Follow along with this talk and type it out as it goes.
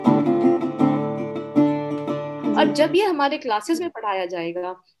और जब ये हमारे क्लासेस में पढ़ाया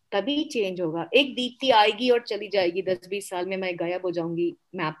जाएगा तभी चेंज होगा। एक दीप्ति आएगी और चली जाएगी, 10-20 साल में मैं गायब हो जाऊंगी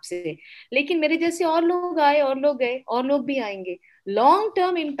मैप से, लेकिन मेरे जैसे और लोग आए और लोग गए और लोग भी आएंगे। लॉन्ग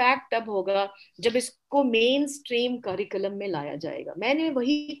टर्म इम्पैक्ट तब होगा जब इसको मेन स्ट्रीम करिकुलम में लाया जाएगा। मैंने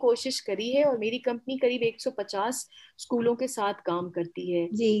वही कोशिश करी है और मेरी कंपनी करीब 150 स्कूलों के साथ काम करती है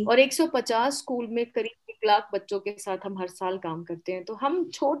जी और 150 स्कूल में करीब 1 लाख बच्चों के साथ हम हर साल काम करते हैं। तो हम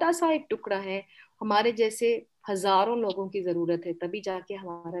छोटा सा एक टुकड़ा है, हमारे जैसे हजारों लोगों की जरूरत है, तभी जाके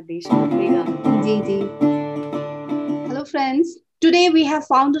हमारा देश बदलेगा। जी जी। Hello, friends. Today we have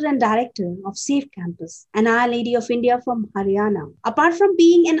founder and director of Safe Campus, an Our Lady of India from Haryana. Apart from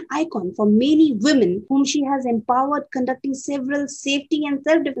being an icon for many women whom she has empowered conducting several safety and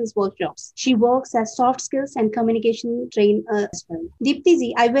self-defense workshops, she works as soft skills and communication trainer as well. Deepti ji,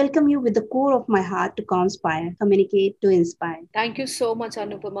 I welcome you with the core of my heart to Conspire, communicate to inspire. Thank you so much,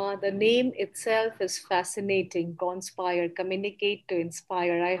 Anupama. The name itself is fascinating. Conspire, communicate to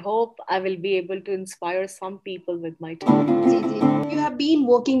inspire. I hope I will be able to inspire some people with my talk. You have been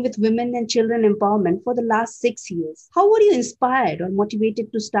working with women and children empowerment for the last 6 years. How were you inspired or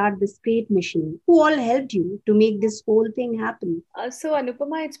motivated to start this great mission? Who all helped you to make this whole thing happen? So,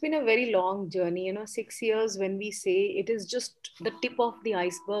 Anupama, it's been a very long journey. 6 years, when we say, it is just the tip of the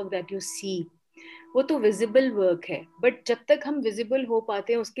iceberg that you see. वो तो visible work है, but जब तक हम visible हो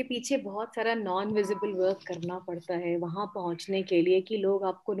पाते हैं उसके पीछे बहुत सारा नॉन विजिबल वर्क करना पड़ता है वहां पहुंचने के लिए कि लोग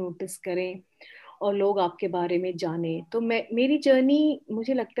आपको नोटिस करें और लोग आपके बारे में जाने। तो मेरी जर्नी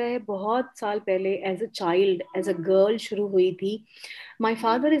मुझे लगता है बहुत साल पहले as a child, as a girl शुरू हुई थी। My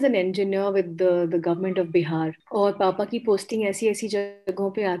father is an engineer with the government of Bihar, और पापा की पोस्टिंग ऐसी ऐसी जगहों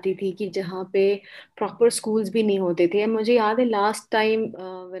पे आती थी कि जहाँ पे प्रॉपर स्कूल्स भी नहीं होते थे। मुझे याद है last time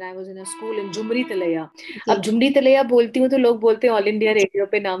when I was in a school इन झुमरी तलैया। अब झुमरी तलैया बोलती हूँ तो लोग बोलते हैं ऑल इंडिया रेडियो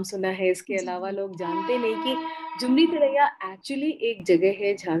पे नाम सुना है, इसके अलावा लोग जानते नहीं कि झुमरी तलैया एक्चुअली एक जगह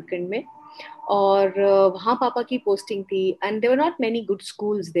है झारखंड में, और वहाँ पापा की पोस्टिंग थी and there were not many good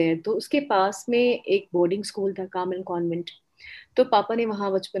schools there. तो उसके पास में एक बोर्डिंग स्कूल था, कामन कॉन्वेंट, तो पापा ने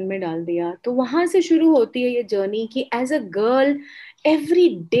वहां बचपन में डाल दिया। तो वहां से शुरू होती है ये जर्नी कि as a girl every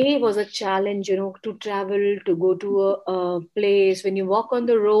day was a challenge, to travel, to go to a place. When you walk on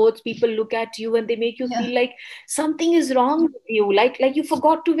the roads, people look at you and they make you feel like something is wrong with you, like you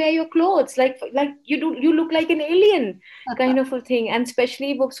forgot to wear your clothes, like you look like an alien kind of a thing. And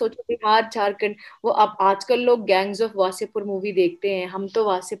especially वो सोचो बिहार झारखंड, वो अब आजकल लोग gangs of Wasseypur movie देखते हैं, हम तो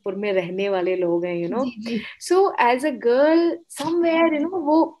वासेपुर में रहने वाले लोग हैं, so as a girl somewhere,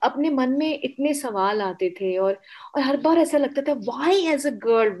 वो अपने मन में इतने सवाल आते थे और हर बार ऐसा लगता था why as a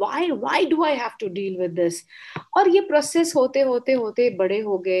girl, why do I have to deal with this. और ये प्रोसेस होते होते होते बड़े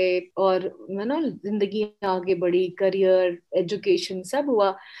हो गए और जिंदगी आगे बढ़ी, करियर, एजुकेशन सब हुआ,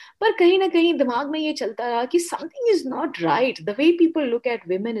 पर कहीं ना कहीं दिमाग में ये चलता रहा कि something is not right, the way people look at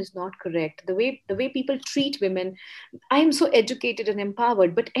women is not correct, the way people treat women. I am so educated and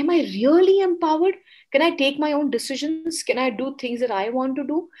empowered, but am I really empowered? Can I take my own decisions? Can I do things that I want to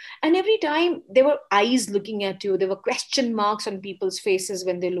do? And every time there were eyes looking at you, there were question marks on people's faces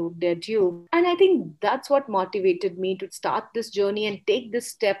when they looked at you. And I think that's what motivated me to start this journey and take this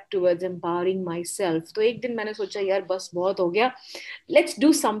step towards empowering myself. तो एक दिन मैंने सोचा यार बस बहुत हो गया, let's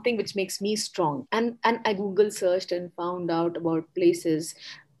do something which makes me strong. And I Google searched and found out about places.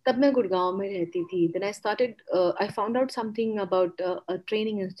 तब मैं गुड़गांव में रहती थी। Then I started, I found out something about a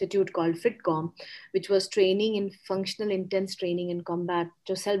training institute called FitCom, which was training in functional intense training in combat,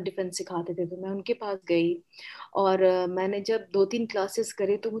 जो self defense सिखाते थे। तो मैं उनके पास गई और मैंने जब 2-3 क्लासेस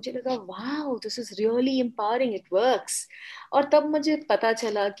करे तो मुझे लगा wow, this is really empowering, it works. और तब मुझे पता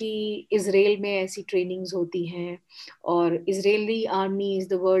चला कि इजराइल में ऐसी ट्रेनिंग्स होती हैं और Israeli army is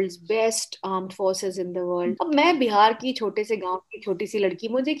the world's best armed forces in the world. अब मैं बिहार की छोटे से गांव की छोटी सी लड़की,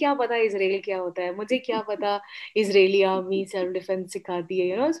 मुझे क्या पता इजराइल क्या होता है, मुझे क्या पता इजरायली आर्मी सेल्फ डिफेंस सिखाती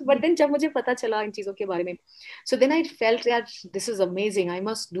है, बट देन जब मुझे पता चला इन चीजों के बारे में, so then I felt that this is amazing, I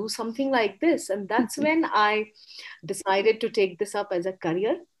must do something like this, and that's when I decided to take this up as a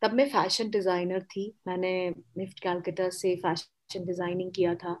career. तब मैं फैशन डिजाइनर थी, मैंने निफ्ट कैलकटा से फैशन डिजाइनिंग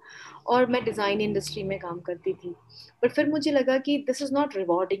किया था और मैं design industry में काम करती थी। बट फिर मुझे लगा कि this is not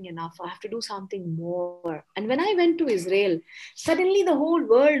rewarding enough, I have to do something more. And when I went to Israel, suddenly the whole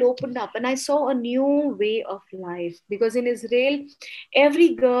world opened up and I saw a new way of life, because in Israel every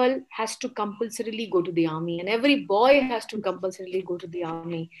girl has to compulsorily go to the army and every boy has to compulsorily go to the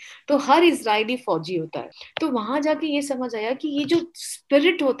army. तो हर Israeli फौजी होता है। तो वहां जाके ये समझ आया कि ये जो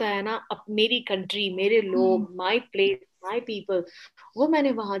स्पिरिट होता है ना, अब मेरी कंट्री, मेरे लोग, माय प्लेस, माय पीपल, वो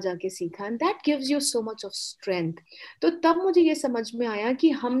मैंने वहां जाके सीखा, and that gives you so much of strength. तो तब मुझे ये समझ में आया कि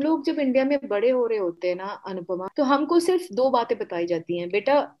हम लोग जब इंडिया में बड़े हो रहे होते हैं ना अनुपमा, तो हमको सिर्फ दो बातें बताई जाती हैं,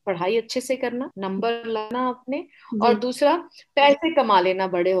 बेटा पढ़ाई अच्छे से करना, नंबर लाना अपने, और जी दूसरा पैसे कमा लेना,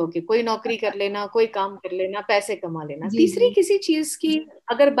 बड़े होके कोई नौकरी कर लेना, कोई काम कर लेना, पैसे कमा लेना। जी तीसरी जी किसी चीज की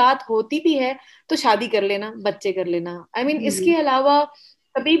अगर बात होती भी है तो शादी कर लेना, बच्चे कर लेना। आई मीन जी इसके जी अलावा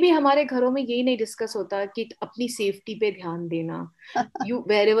कभी भी हमारे घरों में यही नहीं डिस्कस होता कि अपनी सेफ्टी पे ध्यान देना, you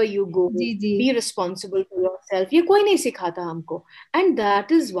wherever you go, जी जी be responsible for yourself, ये कोई नहीं सिखाता हमको। And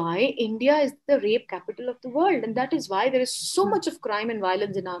that is why India is the rape capital of the world, and that is why there is so much of crime and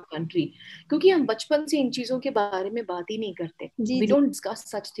violence in our country, क्योंकि हम बचपन से इन चीजों के बारे में बात ही नहीं करते। जी वी जी don't discuss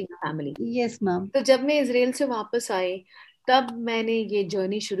such thing family. Yes ma'am तो जब मैं इसराइल से वापस आई, तब मैंने ये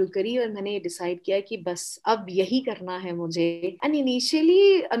जर्नी शुरू करी और मैंने ये डिसाइड किया कि बस अब यही करना है मुझे। एंड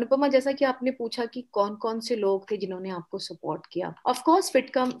इनिशियली अनुपमा, जैसा कि आपने पूछा कि कौन कौन से लोग थे जिन्होंने आपको सपोर्ट किया, of course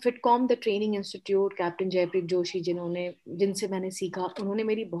Fitcom the training institute, captain Jaypreet Joshi, जिनसे मैंने सीखा, उन्होंने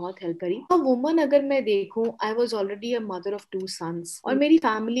मेरी बहुत हेल्प करी। वुमन अगर मैं देखूं, I was already a mother of 2 sons, और मेरी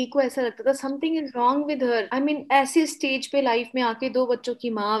फैमिली को ऐसा लगता था something is wrong with her. I mean ऐसे स्टेज पे लाइफ में आके 2 बच्चों की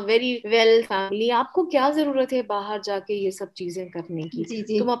माँ, वेरी वेल फैमिली, आपको क्या जरूरत है बाहर जाके ये सब चीजें करने की? जी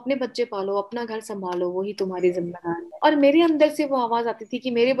जी तुम अपने बच्चे पालो, अपना घर संभालो, वही तुम्हारी जिम्मेदारी है। और मेरे अंदर से वो आवाज आती थी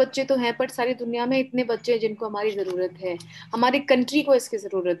कि मेरे बच्चे तो हैं, पर सारी दुनिया में इतने बच्चे हैं जिनको हमारी जरूरत है, हमारी कंट्री को इसकी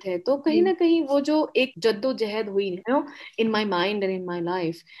जरूरत है। तो कहीं जी ना कहीं वो जो एक जद्दोजहद हुई, in my mind and in my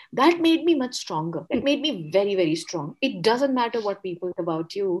life, that made me much stronger. That made me very, very strong. It doesn't matter what people think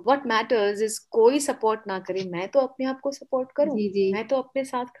about you. What matters is कोई सपोर्ट ना करे, मैं तो अपने आप को सपोर्ट करूं, जी जी मैं तो अपने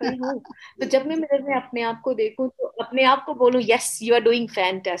साथ खड़ी हूँ। तो जब मैं जी मिरर में अपने आप को देखूं, तो अपने आप को बोलूं, yes you are doing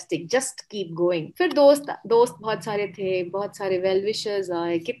fantastic, just keep going. फिर दोस्त दोस्त बहुत सारे थे, बहुत सारे वेल विशर्स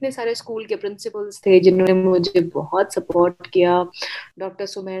आए, कितने सारे स्कूल के प्रिंसिपल्स थे जिन्होंने मुझे बहुत सपोर्ट किया। Doctor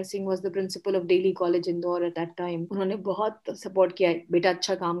Sumer Singh was the principal of Daly college Indore at that time, उन्होंने बहुत सपोर्ट किया, बेटा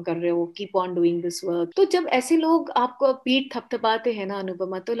अच्छा काम कर रहे हो, keep on doing this work. तो जब ऐसे लोग आपको पीठ थपथपाते हैं ना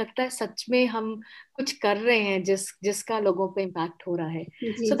अनुपमा, तो लगता है सच में हम कुछ कर रहे हैं जिसका लोगों पे इम्पैक्ट हो रहा है।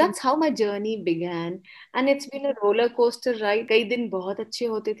 जी सो जी that's how my journey began, and it's been a roller coaster ride. कई दिन बहुत अच्छे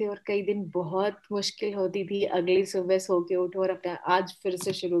होते थे और कई दिन बहुत मुश्किल होती थी, अगली सुबह सो के उठो और अपना आज फिर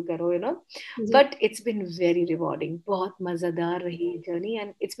से शुरू करो, जी but it's been very rewarding, बहुत मजेदार रही जर्नी,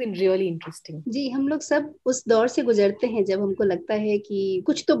 and it's been really interesting. जी हम लोग सब उस दौर से गुजरते हैं जब हमको लगता है कि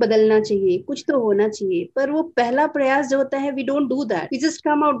कुछ तो बदलना चाहिए, कुछ तो होना चाहिए, पर वो पहला प्रयास जो होता है we don't do that, we just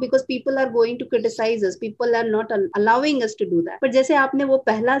come out because people are going to criticise us, people are not allowing us to do that. पर जैसे आपने वो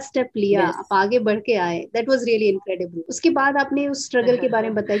पहला स्टेप लिया, यस। आप आगे बढ़ के आए, दैट वाज रियली इनक्रेडिबल। उसके बाद आपने उस स्ट्रगल के बारे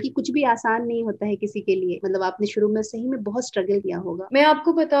में बताया कि कुछ भी आसान नहीं होता है किसी के लिए, मतलब आपने शुरू में सही में बहुत स्ट्रगल किया होगा। मैं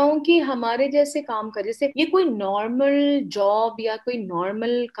आपको बताऊं कि हमारे जैसे काम कर, जैसे ये कोई नॉर्मल जॉब या कोई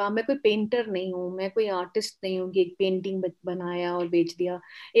नॉर्मल काम, मैं कोई पेंटर नहीं हूँ, मैं कोई आर्टिस्ट नहीं हूँ कि एक पेंटिंग बनाया और बेच दिया,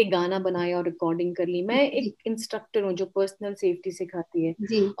 एक गाना बनाया और रिकॉर्डिंग कर ली। मैं एक जी इंस्ट्रक्टर हूँ जो पर्सनल सेफ्टी सिखाती है।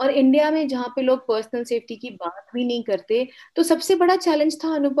 जी और इंडिया में जहाँ पे लोग पर्सनल सेफ्टी की बात भी नहीं करते, तो सबसे बड़ा चैलेंज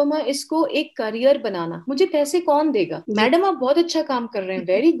था अनुपमा इसको एक करियर बनाना। मुझे पैसे कौन देगा? जी मैडम आप बहुत अच्छा काम कर रहे हैं,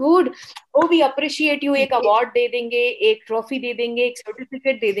 very good, O V appreciate you, एक जी अवार्ड दे देंगे, एक ट्रॉफी दे देंगे, एक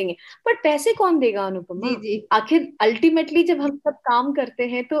सर्टिफिकेट दे देंगे, पर पैसे कौन देगा अनुपमा? जी जी आखिर अल्टीमेटली जब हम सब काम करते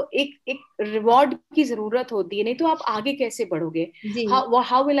हैं तो एक एक रिवॉर्ड की जरूरत होती है, नहीं तो आप आगे कैसे बढ़ोगे? जी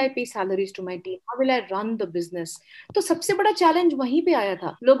हाउ विल आई पे salaries to my team, how will I run the business? तो सबसे बड़ा चैलेंज वहीं पे आया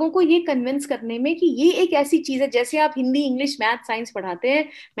था, लोगों को ये कन्विंस करने में कि ये एक ऐसी चीज है, जैसे आप हिंदी इंग्लिश मैथ साइंस पढ़ाते हैं,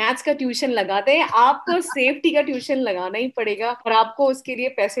 मैथ्स का ट्यूशन लगाते हैं, आपको सेफ्टी का ट्यूशन लगाना ही पड़ेगा और आपको उसके लिए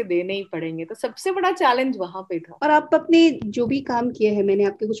पैसे देने ही पड़ेंगे। तो सबसे बड़ा चैलेंज वहां पे था। और आप अपने जो भी काम किए हैं, मैंने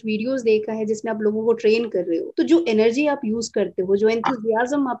आपके कुछ वीडियोस देखा है जिसमें आप लोगों को ट्रेन कर रहे हो, तो जो एनर्जी आप यूज करते हो, जो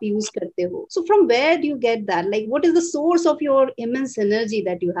एंथुजियाज्म आप यूज करते हो, so from where do you get that, like what is the source of your immense energy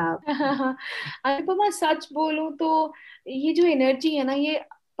that you have? Anupama सच बोलूं तो ये जो एनर्जी है ना, ये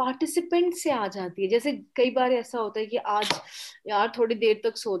पार्टिसिपेंट से आ जाती है। जैसे कई बार ऐसा होता है कि आज यार थोड़ी देर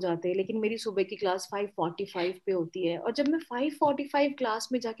तक सो जाते हैं, लेकिन मेरी सुबह की क्लास 5:45 पे होती है, और जब मैं 5:45 क्लास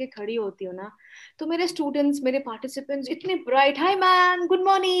में जाके खड़ी होती हूँ ना, तो मेरे स्टूडेंट्स, मेरे पार्टिसिपेंट्स इतने bright, hi ma'am, good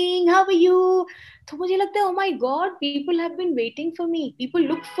morning, how are you. तो मुझे लगता है, oh my God, people have been waiting for me, people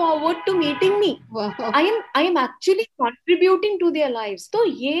look forward to meeting me, वाह I am actually contributing to their lives. तो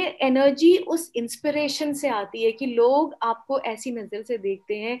ये energy उस inspiration से आती है कि लोग आपको ऐसी नजर से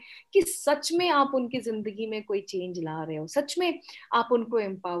देखते हैं हैं कि सच में आप उनकी जिंदगी में कोई चेंज ला रहे हो, सच में आप उनको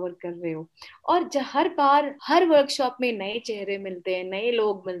एम्पावर कर रहे हो। और हर बार हर वर्कशॉप में नए चेहरे मिलते हैं, नए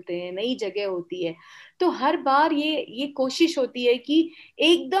लोग मिलते हैं, नई जगह होती है, तो हर बार ये कोशिश होती है कि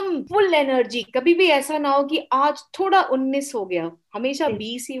एकदम फुल एनर्जी, कभी भी ऐसा ना हो कि आज थोड़ा 19 हो गया, हमेशा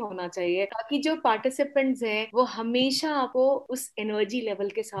 20 ही होना चाहिए, ताकि जो पार्टिसिपेंट्स हैं वो हमेशा आपको उस एनर्जी लेवल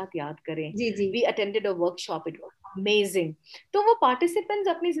के साथ याद करें। जी जी we attended a workshop, it was amazing. तो वो पार्टिसिपेंट्स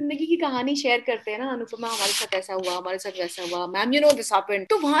अपनी जिंदगी की कहानी शेयर करते हैं ना, अनुपमा हमारे साथ ऐसा हुआ, हमारे साथ वैसा हुआ, ma'am you know this happened,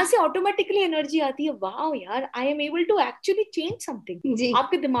 तो वहां से ऑटोमेटिकली एनर्जी आती है, वाओ यार, I am able to actually change something. जी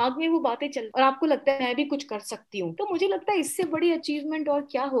आपके दिमाग में वो बातें चल और आपको लगता है मैं भी कुछ कर सकती हूँ। तो मुझे लगता है इससे बड़ी अचीवमेंट और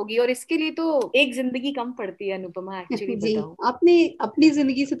क्या होगी, और इसके लिए तो एक जिंदगी कम पड़ती है अनुपमा, एक्चुअली जी। बताऊं। आपने अपनी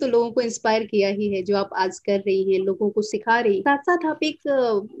जिंदगी से तो लोगों को इंस्पायर किया ही है, जो आप आज कर रही हैं, लोगों को सिखा रही, साथ साथ आप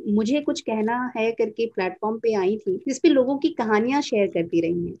एक मुझे कुछ कहना है करके प्लेटफॉर्म पे आई थी, जिसपे लोगों की कहानियां शेयर करती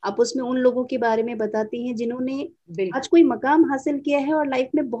रही हैं। आप उसमें उन लोगों के बारे में बताती हैं जिन्होंने आज बिल्कुल। कोई मकाम हासिल किया है और लाइफ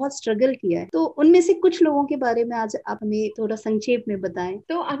में बहुत स्ट्रगल किया है। तो उनमें से कुछ लोगों के बारे में आज आप हमें थोड़ा संक्षेप में बताएं।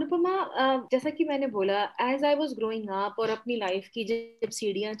 तो अनुपमा, जैसा कि मैंने बोला, as I was growing up और अपनी लाइफ की जब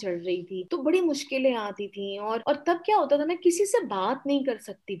सीढ़ियां चढ़ रही थी तो बड़ी मुश्किलें आती थी, और तब क्या होता था ना, किसी से बात नहीं कर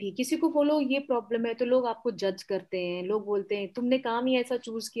सकती थी। किसी को बोलो ये प्रॉब्लम है तो लोग आपको जज करते हैं, लोग बोलते हैं तुमने काम ही ऐसा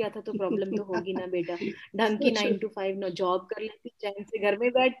चूज किया था तो प्रॉब्लम तो होगी ना बेटा, ढंग की So true. 9 to 5 ना जॉब कर लेती, चैन से घर में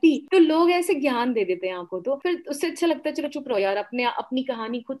बैठती। तो लोग ऐसे ज्ञान दे देते हैं आपको, तो फिर उससे अच्छा लगता है चलो चुप रहो यार, अपने अपनी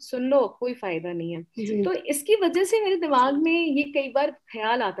कहानी खुद सुन लो, कोई फायदा नहीं है। जी तो इसकी वजह से मेरे दिमाग में ये कई बार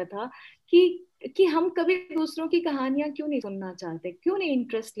ख्याल आता था कि हम कभी दूसरों की कहानियां क्यों नहीं सुनना चाहते, क्यों नहीं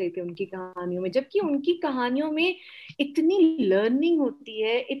इंटरेस्ट लेते उनकी कहानियों में, जबकि उनकी कहानियों में इतनी लर्निंग होती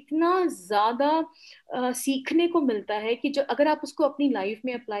है, इतना ज्यादा सीखने को मिलता है कि जो अगर आप उसको अपनी लाइफ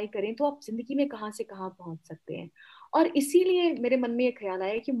में अप्लाई करें तो आप जिंदगी में कहाँ से कहाँ पहुंच सकते हैं। और इसीलिए मेरे मन में ये ख्याल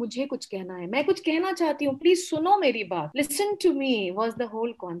आया कि मुझे कुछ कहना है, मैं कुछ कहना चाहती हूँ, प्लीज सुनो मेरी बात, listen to me was the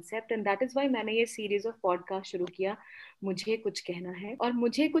whole concept, and that is why मैंने ये सीरीज ऑफ पॉडकास्ट शुरू किया, मुझे कुछ कहना है। और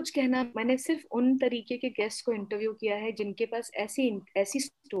मुझे कुछ कहना, मैंने सिर्फ उन तरीके के गेस्ट को इंटरव्यू किया है जिनके पास ऐसी ऐसी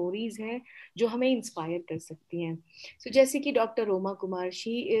स्टोरीज हैं जो हमें इंस्पायर कर सकती हैं। जैसे कि doctor Roma Kumar,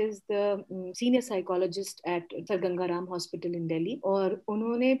 she is the senior psychologist at sir Gangaram hospital in Delhi, और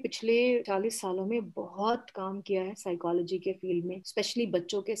उन्होंने पिछले 40 सालों में बहुत काम किया है साइकोलॉजी के फील्ड में, स्पेशली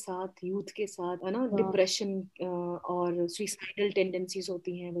बच्चों के साथ, यूथ के साथ, है ना, वाह डिप्रेशन और सुइसाइडल टेंडेंसीज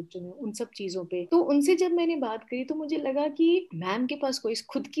होती हैं बच्चों में, उन सब चीजों पे। तो उनसे जब मैंने बात करी तो मुझे लगा कि मैम के पास कोई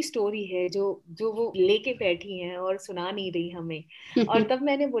खुद की स्टोरी है जो जो वो लेके बैठी हैं और सुना नहीं रही हमें। और तब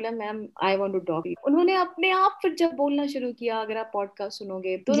मैंने बोला ma'am I want to talk. उन्होंने अपने आप फिर जब बोलना शुरू किया, अगर आप पॉडकास्ट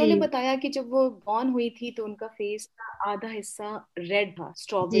सुनोगे तो जी उन्होंने बताया कि जब वो बॉर्न हुई थी तो उनका फेस का आधा हिस्सा रेड था,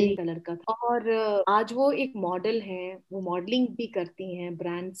 स्ट्रॉबेरी जी कलर का था, और आज वो एक मॉडल है, वो मॉडलिंग भी करती हैं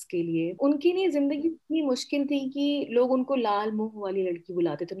ब्रांड्स के लिए। उनकी नहीं जिंदगी इतनी मुश्किल थी कि लोग उनको लाल मुंह वाली लड़की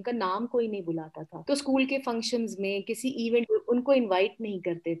बुलाते थे, उनका नाम कोई नहीं बुलाता था, तो स्कूल के फंक्शंस में किसी इवेंट उनको इनवाइट नहीं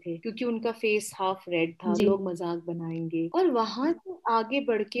करते थे क्योंकि उनका फेस हाफ रेड था, जी लोग मजाक बनाएंगे। और वहां से आगे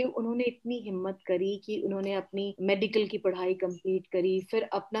बढ़ के उन्होंने इतनी हिम्मत करी कि उन्होंने अपनी मेडिकल की पढ़ाई कंप्लीट करी, फिर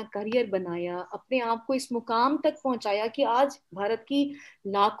अपना करियर बनाया, अपने आप को इस मुकाम तक पहुंचाया कि आज भारत की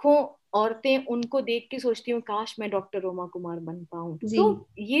लाखों औरतें उनको देख के सोचती हूँ काश मैं डॉक्टर रोमा कुमार बन पाऊं। जी तो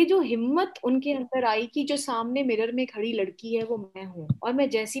ये जो हिम्मत उनके अंदर आई कि जो सामने मिरर में खड़ी लड़की है वो मैं हूँ, और मैं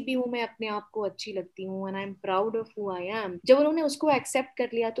जैसी भी हूँ मैं अपने आप को अच्छी लगती हूँ, and I am proud of who I am. जब उन्होंने उसको एक्सेप्ट कर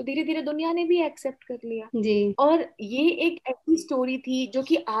लिया तो धीरे धीरे दुनिया ने भी एक्सेप्ट कर लिया। जी और ये एक ऐसी स्टोरी थी जो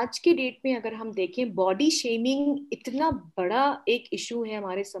कि आज के डेट में अगर हम देखें, बॉडी शेमिंग इतना बड़ा एक इशू है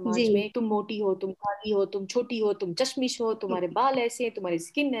हमारे जी समाज में, तुम मोटी हो, तुम काली हो, तुम छोटी हो, तुम चश्मिश हो, तुम्हारे बाल ऐसे हैं, तुम्हारी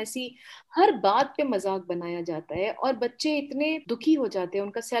स्किन ऐसी, हर बात पे मजाक बनाया जाता है, और बच्चे इतने दुखी हो जाते हैं,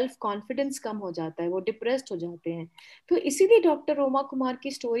 उनका सेल्फ कॉन्फिडेंस कम हो जाता है, वो डिप्रेस्ड हो जाते हैं। तो इसीलिए डॉक्टर रोमा कुमार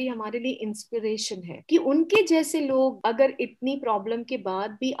की स्टोरी हमारे लिए इंस्पिरेशन है कि उनके जैसे लोग अगर इतनी प्रॉब्लम के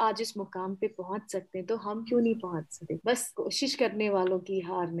बाद भी आज इस मुकाम पे पहुंच सकते हैं तो हम क्यों नहीं पहुंच सकते। बस कोशिश करने वालों की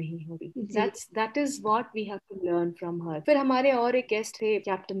हार नहीं होगी। जी that is what we have to learn from her. फिर हमारे और एक गेस्ट थे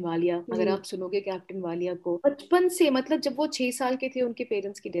कैप्टन वालिया, अगर जी आप सुनोगे कैप्टन वालिया को, बचपन से, मतलब जब वो 6 साल के थे उनके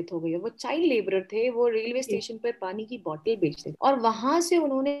पेरेंट्स की डेथ हो गई है, वो चाइल्ड लेबरर थे, वो रेलवे जी स्टेशन पर पानी की बोतल बेचते थे, और वहां से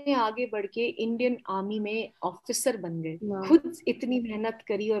उन्होंने आगे बढ़ के इंडियन आर्मी में ऑफिसर बन गए, वाह खुद इतनी मेहनत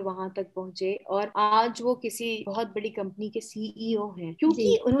करी और वहां तक पहुंचे, और आज वो किसी बहुत बड़ी कंपनी के सीईओ हैं जी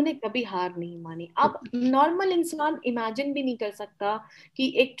क्योंकि उन्होंने कभी हार नहीं मानी। अब नॉर्मल इंसान इमेजिन भी नहीं कर सकता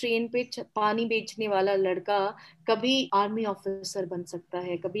कि एक ट्रेन पे पानी बेचने वाला लड़का कभी आर्मी ऑफिसर बन सकता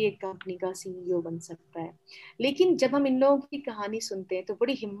है, कभी एक कंपनी का सीईओ बन सकता है। लेकिन जब हम इन लोगों की कहानी सुनते हैं तो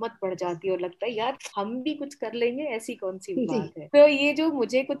बड़ी हिम्मत पड़ जाती है और लगता है यार हम भी कुछ कर लेंगे, ऐसी कौन सी जी बात है। तो ये जो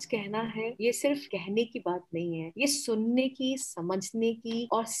मुझे कुछ कहना है, ये सिर्फ कहने की बात नहीं है, ये सुनने की, समझने की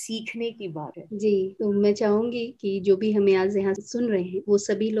और सीखने की बात है। जी। तो मैं चाहूंगी कि जो भी हमें आज यहाँ सुन रहे हैं वो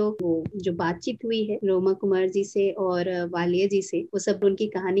सभी लोग, वो जो बातचीत हुई है रोमा कुमार जी से और वालिया जी से, वो सब उनकी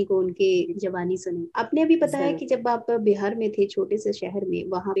कहानी को उनके जबानी सुने। आपने अभी बताया जरूर। कि जब आप बिहार में थे, छोटे से शहर में,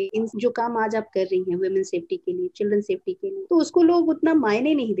 वहाँ पे इन जो काम आज आप कर रही हैं वुमेन सेफ्टी के लिए, चिल्ड्रन सेफ्टी के लिए, तो उसको लोग उतना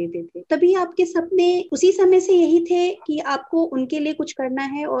मायने नहीं देते थे। तभी आपके सपने उसी समय से यही थे कि आपको उनके लिए कुछ करना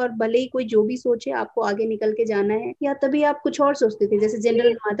है, और भले ही कोई जो भी सोचे आपको आगे निकल के जाना है, या तभी आप कुछ और सोचते थे, जैसे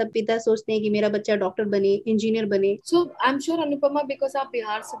जनरल माता पिता सोचते हैं कि मेरा बच्चा डॉक्टर बने, इंजीनियर बने। So I am sure Anupama, because आप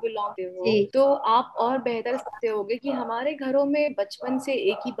बिहार से बिलोंग करते हो, जी तो आप और बेहतर सकते होगे कि हमारे घरों में बचपन से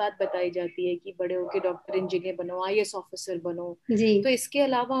एक ही बात बताई जाती है कि बड़े होके डॉक्टर इंजीनियर बनो, आईएएस ऑफिसर बनो। जी तो इसके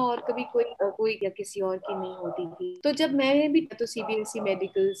अलावा और कभी कोई या किसी और की नहीं होती थी। तो जब मैंने भी तो सीबीएसई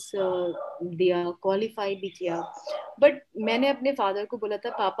मेडिकल्स दिया, क्वालिफाई भी किया, बट मैंने अपने फादर को बोला था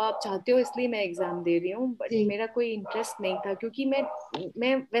पापा आप चाहते हो इसलिए मैं एग्जाम दे रही हूँ, बट जी मेरा कोई इंटरेस्ट नहीं था, क्योंकि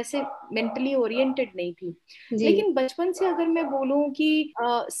मैं वैसे मेंटली ओरिएंटेड नहीं थी। जी लेकिन बचपन से अगर मैं बोलूं कि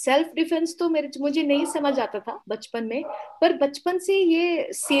सेल्फ डिफेंस तो मेरे मुझे नहीं समझ आता था बचपन में, पर बचपन से ये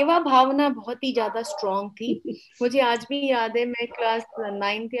सेवा भावना बहुत ही ज्यादा स्ट्रांग थी। मुझे आज भी याद है, मैं क्लास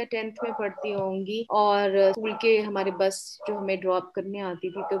 9th या 10th में पढ़ती होंगी, और स्कूल के हमारे बस जो हमें ड्रॉप करने आती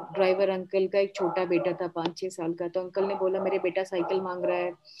थी, तो ड्राइवर अंकल का एक छोटा बेटा था 5-6 साल का, तो अंकल ने बोला मेरे बेटा साइकिल मांग रहा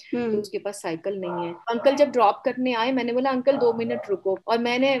है, तो हम्म उसके पास साइकिल नहीं है। अंकल जब ड्रॉप करने आए, मैंने बोला अंकल 2 मिनट रुको, और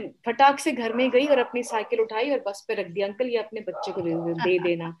मैंने फटाक से घर में गई और अपनी साइकिल उठाई और बस पे रख दिया, अंकल ये अपने बच्चे को दे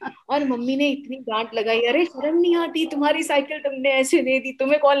देना। और मम्मी ने इतनी डांट लगाई, अरे शर्म नहीं आती, तुम्हारी साइकिल तुमने ऐसे दे दी,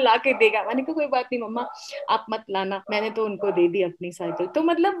 तुम्हें कौन ला के देगा। मैंने कहा कोई बात नहीं मम्मा, आप मत लाना, मैंने तो उनको दे दी अपनी साइकिल। तो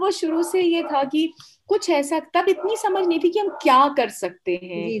मतलब वो शुरू से ये था कि कुछ ऐसा, तब इतनी समझ नहीं थी कि हम क्या कर सकते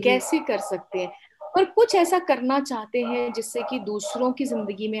हैं, जी जी कैसे कर सकते हैं, पर कुछ ऐसा करना चाहते हैं जिससे कि दूसरों की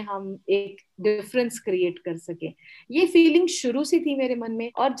जिंदगी में हम एक डिफरेंस क्रिएट कर सके। ये फीलिंग शुरू से थी मेरे मन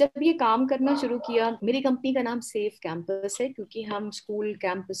में, और जब ये काम करना शुरू किया, मेरी कंपनी का नाम सेफ कैंपस है, क्योंकि हम स्कूल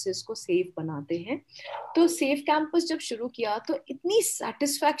कैंपसेस को सेफ बनाते हैं। तो सेफ कैंपस जब शुरू किया तो इतनी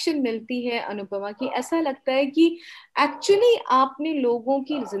सेटिस्फैक्शन मिलती है अनुपमा, कि ऐसा लगता है कि एक्चुअली आपने लोगों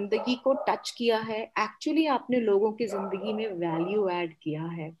की जिंदगी को टच किया है, एक्चुअली आपने लोगों की जिंदगी में वैल्यू ऐड किया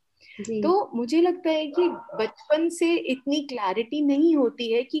है। जी तो मुझे लगता है कि बचपन से इतनी क्लैरिटी नहीं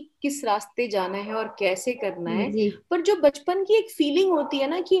होती है कि किस रास्ते जाना है और कैसे करना है, जी पर जो बचपन की एक फीलिंग होती है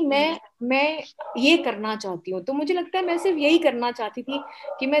ना कि मैं ये करना चाहती हूँ, तो मुझे लगता है मैं सिर्फ यही करना चाहती थी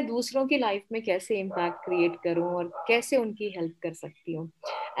कि मैं दूसरों की लाइफ में कैसे इम्पैक्ट क्रिएट करूँ और कैसे उनकी हेल्प कर सकती हूँ।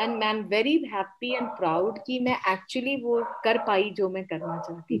 And I am very happy and proud कि मैं एक्चुअली वो कर पाई जो मैं करना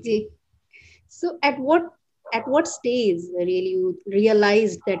चाहती जी। थी। So at what stage really you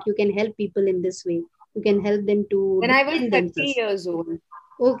realized that you can help people in this way? You can help them to When I was defend 30 themselves. years old,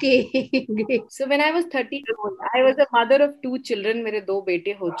 Okay, great. So when I was 30 years old, I was a mother of 2 children. मेरे 2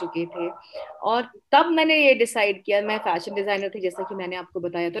 बेटे हो चुके थे, और तब मैंने ये decide किया, मैं फैशन डिजाइनर थी जैसा कि मैंने आपको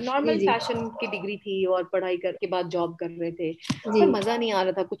बताया, तो जी नॉर्मल जी फैशन की डिग्री थी और पढ़ाई करके बाद जॉब कर रहे थे, जी पर मजा नहीं आ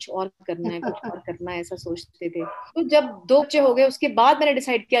रहा था, कुछ और करना है, कुछ और करना है, ऐसा सोचते थे। तो जब 2 बच्चे हो गए उसके बाद मैंने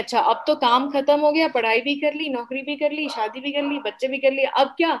डिसाइड किया, अच्छा अब तो काम खत्म हो गया, पढ़ाई भी कर ली, नौकरी भी कर ली, शादी भी कर ली, बच्चे भी कर लिए,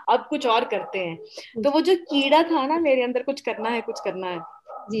 अब क्या, अब कुछ और करते हैं। तो वो जो कीड़ा था ना मेरे अंदर, कुछ करना है, कुछ करना है,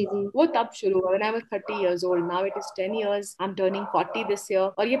 जी जी वो तब शुरू हुआ। When I was 30 years old, now it is 10 years, I'm turning 40 this year,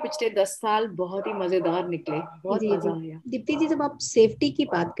 और ये पिछले 10 साल बहुत ही मजेदार निकले, बहुत जी जी। मजा आया। दीप्ति जी, जब आप सेफ्टी की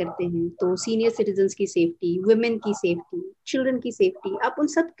बात करते हैं तो सीनियर सिटीजन की सेफ्टी, वुमेन की सेफ्टी, चिल्ड्रन की सेफ्टी, आप उन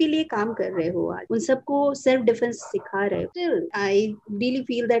सब के लिए काम कर रहे हो, आज उन सबको सेल्फ डिफेंस सिखा रहे हो। Still I really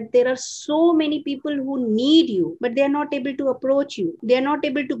feel that there are so many people who need you but they are not able to approach you, they are not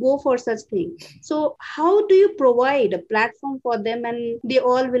able to go for such thing. So how do you provide a platform for them, and they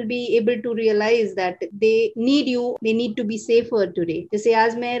all will be able to realize that they need you, they need to be safer today? जैसे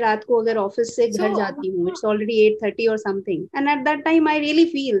आज मैं रात को अगर office से घर So जाती हूँ, it's already 8:30 or something, and at that time I really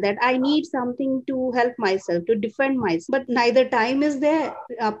feel that I need something to help myself, to defend myself, but neither time is there,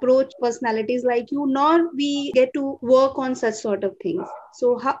 approach personalities like you, nor we get to work on such sort of things. So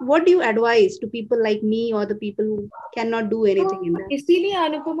what do you advise to people like me or the people who cannot do anything in तो that? इसीलिए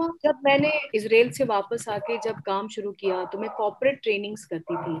अनुपमा, जब मैंने Israel से वापस आके जब काम शुरू किया, तो मैं कॉर्पोरेट ट्रेनिंग्स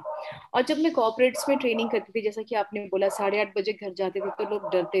करती थी, और जब मैं कॉर्पोरेट्स में ट्रेनिंग करती थी, जैसा कि आपने बोला 8:30 बजे घर जाते थे, तो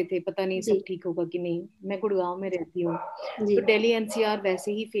लोग डरते थे, पता नहीं जी सब ठीक होगा कि नहीं। मैं गुड़गांव में रहती हूँ, जी तो दिल्ली एनसीआर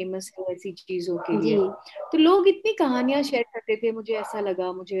वैसे ही फेमस है ऐसी चीजों के जी लिए। तो लोग इतनी कहानियां शेयर करते थे, मुझे ऐसा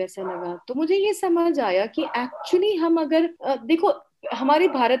लगा, मुझे वैसा लगा, तो मुझे ये समझ आया कि एक्चुअली हम अगर देखो, हमारी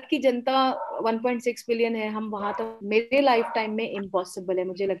भारत की जनता 1.6 बिलियन है, हम वहां तक मेरे लाइफ टाइम में इम्पॉसिबल है।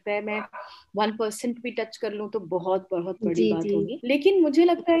 मुझे लगता है मैं 1% भी टच कर लूं तो बहुत बहुत बड़ी जी बात जी होगी। लेकिन मुझे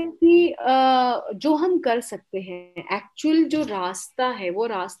लगता है कि जो हम कर सकते हैं, एक्चुअल जो रास्ता है वो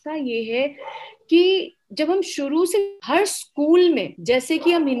रास्ता ये है कि जब हम शुरू से हर स्कूल में, जैसे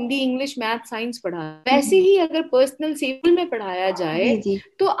कि हम हिंदी, इंग्लिश, मैथ, साइंस पढ़ा, वैसे ही अगर पर्सनल स्कूल में पढ़ाया जाए जी जी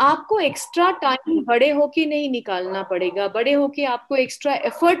तो आपको एक्स्ट्रा टाइम बड़े होके नहीं निकालना पड़ेगा, बड़े होके आपको एक्स्ट्रा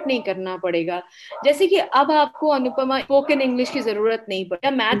एफर्ट नहीं करना पड़ेगा। जैसे कि अब आपको अनुपमा स्पोकन इंग्लिश की जरूरत नहीं पड़े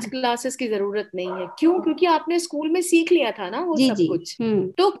या मैथ्स क्लासेस की जरूरत नहीं है। क्यों? क्योंकि आपने स्कूल में सीख लिया था ना वो जी सब जी। कुछ। हम्म।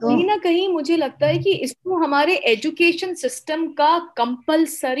 तो तो कहीं ना कहीं मुझे लगता है कि इसको हमारे एजुकेशन सिस्टम का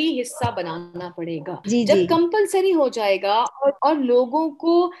कंपलसरी हिस्सा बनाना पड़ेगा। जी जी जब कंपलसरी हो जाएगा और लोगों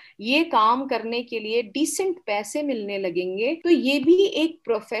को ये काम करने के लिए डिसेंट पैसे मिलने लगेंगे तो ये भी एक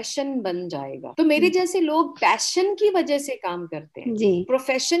प्रोफेशन बन जाएगा। तो मेरे जैसे लोग पैशन की वजह से काम करते हैं, जी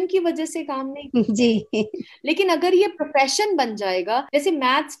प्रोफेशन की वजह से काम नहीं करते जी हैं। लेकिन अगर ये प्रोफेशन बन जाएगा, जैसे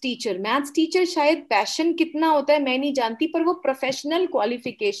मैथ्स टीचर शायद पैशन कितना होता है मैं नहीं जानती, पर वो प्रोफेशनल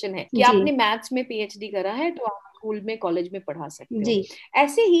क्वालिफिकेशन है कि जी आपने मैथ्स में पीएचडी करा है तो आप स्कूल में, कॉलेज में पढ़ा सकते जी हो।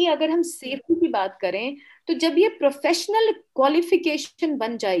 ऐसे ही अगर हम सेफ्टी की बात करें तो जब ये प्रोफेशनल क्वालिफिकेशन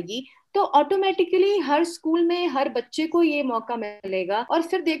बन जाएगी तो ऑटोमेटिकली हर स्कूल में हर बच्चे को ये मौका मिलेगा। और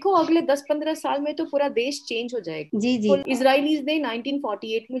फिर देखो अगले 10-15 साल में तो पूरा देश चेंज हो जाएगा। जी जी इजराइलीज ने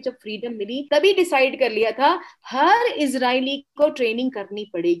 1948 में जब फ्रीडम मिली तभी डिसाइड कर लिया था हर इजरायली को ट्रेनिंग करनी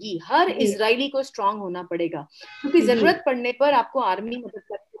पड़ेगी, हर जी इजरायली को स्ट्रांग होना पड़ेगा, क्योंकि जी जरूरत पड़ने पर आपको आर्मी मदद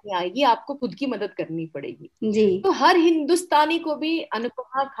करने नहीं आएगी, आपको खुद की मदद करनी पड़ेगी। जी तो हर हिंदुस्तानी को भी,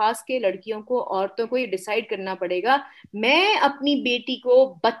 अनुपमा, खास के लड़कियों को, औरतों को ये डिसाइड करना पड़ेगा, मैं अपनी बेटी को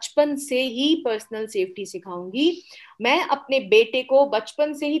बचपन से ही पर्सनल सेफ्टी सिखाऊंगी, मैं अपने बेटे को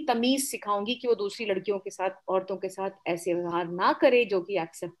बचपन से ही तमीज सिखाऊंगी कि वो दूसरी लड़कियों के साथ, औरतों के साथ ऐसे व्यवहार ना करे जो कि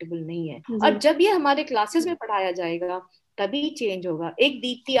एक्सेप्टेबल नहीं है। और जी जब ये हमारे क्लासेस में पढ़ाया जाएगा तभी चेंज होगा। एक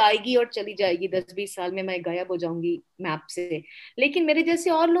दीप्ति आएगी और चली जाएगी, 10-20 साल में मैं गायब हो जाऊंगी मैप से, लेकिन मेरे जैसे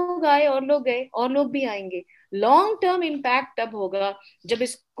और लोग आए, और लोग गए, और लोग भी आएंगे। लॉन्ग टर्म इम्पैक्ट तब होगा जब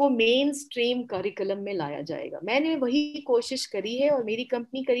इसको मेन स्ट्रीम करिकुलम में लाया जाएगा। मैंने वही कोशिश करी है और मेरी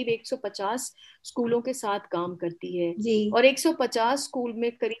कंपनी करीब 150 स्कूलों के साथ काम करती है जी और 150 स्कूल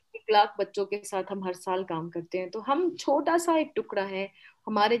में करीब 1 लाख बच्चों के साथ हम हर साल काम करते हैं। तो हम छोटा सा एक टुकड़ा है,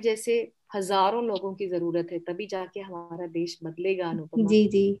 हमारे जैसे हजारों लोगों की जरूरत है, तभी जाके हमारा देश बदलेगा अनुपमा। जी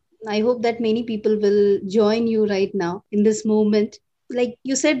जी। I hope that many people will join you right now in this moment. Like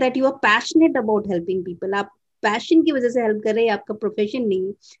you said that you are passionate about helping people. आप पैशन की वजह से हेल्प कर रहे हैं, आपका प्रोफेशन नहीं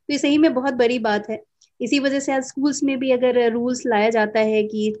है, तो ये सही में बहुत बड़ी बात है। इसी वजह से आज स्कूल्स में भी अगर रूल्स लाया जाता है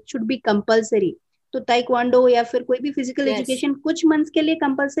कि शुड बी कंपलसरी, तो ताइक्वांडो या फिर कोई भी फिजिकल यस, एजुकेशन कुछ मंथ्स के लिए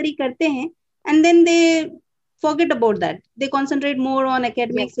कंपलसरी करते हैं, and then they forget about that, they concentrate more on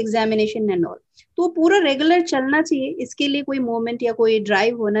academics, यस। examination and all. तो पूरा रेगुलर चलना चाहिए, इसके लिए कोई मोमेंट या कोई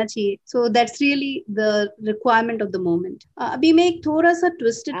ड्राइव होना चाहिए। So that's really the requirement of the moment. अभी मैं एक थोड़ा सा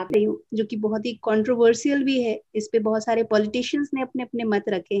ट्विस्टेड रही हूँ जो कि बहुत ही कंट्रोवर्शियल भी है, इस पे बहुत सारे पॉलिटिशियंस ने अपने अपने मत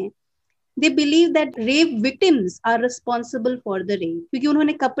रखे हैं। They believe that rape victims are responsible for the rape, क्योंकि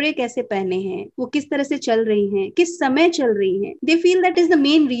उन्होंने कपड़े कैसे पहने हैं, वो किस तरह से चल रही हैं, किस समय चल रही हैं, they feel that is the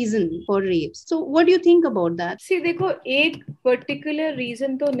main reason for rape. So what do you think about that? See देखो, एक पर्टिकुलर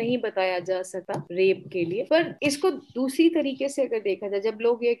रीजन तो नहीं बताया जा सकता रेप के लिए, पर इसको दूसरी तरीके से अगर देखा जाए, जब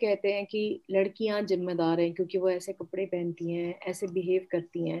लोग ये कहते हैं कि लड़कियां जिम्मेदार हैं क्योंकि वो ऐसे कपड़े पहनती हैं, ऐसे बिहेव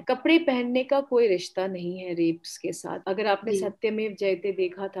करती हैं, कपड़े पहनने का कोई रिश्ता नहीं है रेप्स के साथ। अगर आपने जी सत्यमेव जयते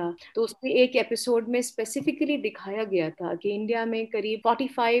देखा था तो उसमें एक एपिसोड में स्पेसिफिकली दिखाया गया था कि इंडिया में करीब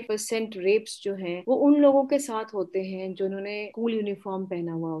 45% रेप्स जो हैं वो उन लोगों के साथ होते हैं जिन्होंने स्कूल यूनिफॉर्म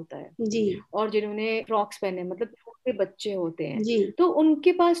पहना हुआ होता है जी और जिन्होंने फ्रॉक्स पहने, मतलब छोटे बच्चे होते हैं। जी तो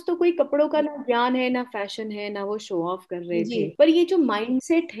उनके पास तो कोई कपड़ों का ना ज्ञान है, ना फैशन है, ना वो शो ऑफ कर रहे जी थे। पर ये जो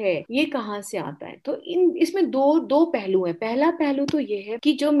माइंडसेट है ये कहाँ से आता है? तो इन इसमें दो दो पहलू हैं। पहला पहलू तो ये है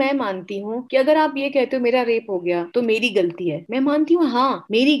कि जो मैं मानती हूँ कि अगर आप ये कहते हो मेरा रेप हो गया तो मेरी गलती है, मैं मानती हूँ हाँ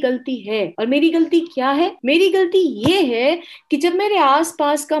मेरी गलती है। और मेरी गलती क्या है? मेरी गलती ये है कि जब मेरे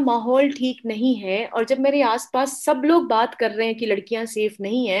आसपास का माहौल ठीक नहीं है और जब मेरे आसपास सब लोग बात कर रहे हैं कि लड़कियां सेफ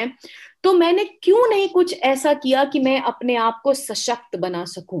नहीं है, तो मैंने क्यों नहीं कुछ ऐसा किया कि मैं अपने आप को सशक्त बना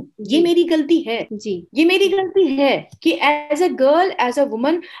सकूं। ये जी मेरी गलती है। जी ये मेरी गलती है कि as a girl, as a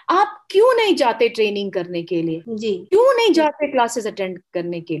woman, आप क्यों नहीं जाते ट्रेनिंग करने के लिए, जी क्यों नहीं जाते क्लासेस अटेंड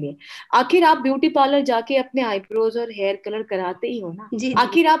करने के लिए? आखिर आप ब्यूटी पार्लर जाके अपने आईब्रोज और हेयर कलर कराते ही हो ना, जी जी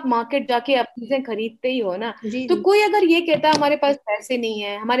आखिर आप मार्केट जाके आप चीजें खरीदते ही हो ना। जी तो जी कोई अगर ये कहता है हमारे पास पैसे नहीं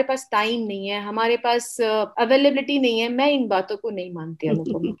है, हमारे पास टाइम नहीं है, हमारे पास अवेलेबिलिटी नहीं है, मैं इन बातों को नहीं मानती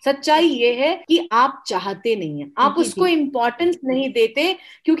अनुपमा। सच्चाई ये है कि आप चाहते नहीं है, आप जी उसको जी इम्पोर्टेंस नहीं देते,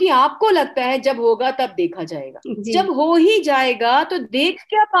 क्योंकि आपको लगता है जब होगा तब देखा जाएगा। जी, जब हो ही जाएगा तो देख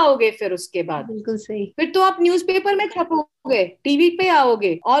क्या पाओगे फिर उसके बाद? बिल्कुल सही। फिर तो आप न्यूज़पेपर में छपोगे, टीवी पे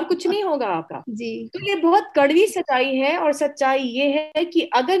आओगे, और कुछ नहीं होगा आपका। जी तो ये बहुत कड़वी सच्चाई है, और सच्चाई ये है कि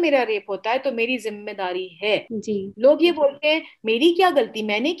अगर मेरा रेप होता है तो मेरी जिम्मेदारी है। जी लोग ये बोलते हैं मेरी क्या गलती,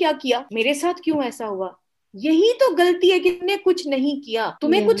 मैंने क्या किया, मेरे साथ क्यों ऐसा हुआ? यही तो गलती है कि तुमने कुछ नहीं किया।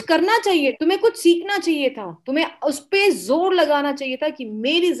 तुम्हें या कुछ करना चाहिए, तुम्हें कुछ सीखना चाहिए था, तुम्हें उस पे जोर लगाना चाहिए था कि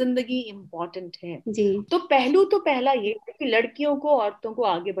मेरी जिंदगी इंपॉर्टेंट है। जी तो पहलू तो पहला ये है कि लड़कियों को, औरतों को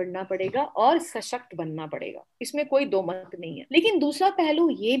आगे बढ़ना पड़ेगा और सशक्त बनना पड़ेगा, इसमें कोई दो मत नहीं है। लेकिन दूसरा पहलू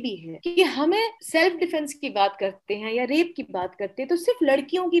ये भी है कि हमें सेल्फ डिफेंस की बात करते हैं या रेप की बात करते हैं तो सिर्फ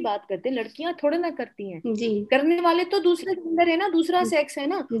लड़कियों की बात करते हैं, लड़कियां थोड़ा ना करती हैं। जी करने वाले तो दूसरे जेंडर है ना, दूसरा सेक्स है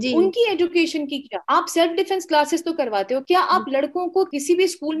ना। जी उनकी एजुकेशन की क्या, आप सेल्फ डिफेंस क्लासेस तो करवाते हो, क्या आप लड़कों को किसी भी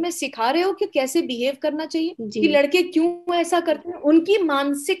स्कूल में सिखा रहे हो कि कैसे बिहेव करना चाहिए, जी कि लड़के क्यों ऐसा करते हैं? उनकी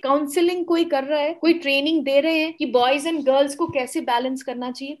मानसिक काउंसलिंग कोई कर रहा है, कोई ट्रेनिंग दे रहे हैं कि बॉयज एंड गर्ल्स को कैसे बैलेंस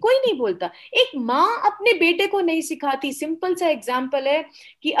करना चाहिए? कोई नहीं बोलता। एक माँ अपने बेटे को नहीं सिखाती। सिंपल सा एग्जाम्पल है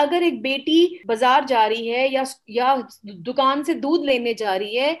कि अगर एक बेटी बाजार जा रही है या दुकान से दूध लेने जा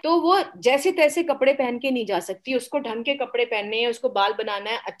रही है, तो वो जैसे तैसे कपड़े पहन के नहीं जा सकती, उसको ढंग के कपड़े पहनने हैं, उसको बाल बनाना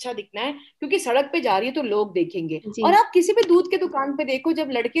है, अच्छा दिखना है, क्योंकि सड़क पे जा रही है तो लोग देखेंगे। जी और आप किसी भी दूध के दुकान पे देखो, जब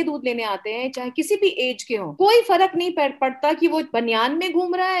लड़के दूध लेने आते हैं, चाहे किसी भी एज के हो, कोई फर्क नहीं पड़ता कि वो बनियान में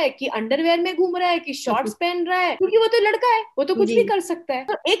घूम रहा है, कि अंडरवेयर में घूम रहा है, कि शॉर्ट्स पहन रहा है, क्योंकि वो तो लड़का है, वो तो कुछ जी भी कर सकता है।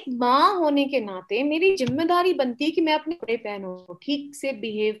 तो एक माँ होने के नाते मेरी जिम्मेदारी बनती है कि मैं अपने कपड़े पहनूं, ठीक से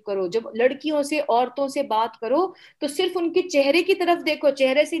बिहेव करो, जब लड़कियों से, औरतों से बात करो तो सिर्फ उनके चेहरे की तरफ देखो,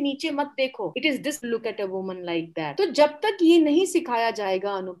 चेहरे से नीचे मत देखो। It is this, look at a woman like that. तो जब तक ये नहीं सिखाया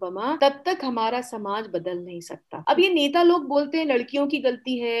जाएगा अनुपमा, तब तक हमारा समाज बदल नहीं सकता। अब ये नेता लोग बोलते हैं लड़कियों की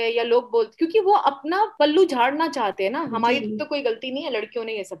गलती है, या लोग बोलते, क्योंकि वो अपना पल्लू झाड़ना चाहते हैं ना, हमारी जी तो कोई गलती नहीं है, लड़कियों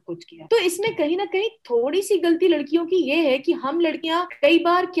ने ये सब कुछ किया। तो इसमें कहीं ना कहीं थोड़ी सी गलती लड़कियों की ये है कि हम लड़कियां कई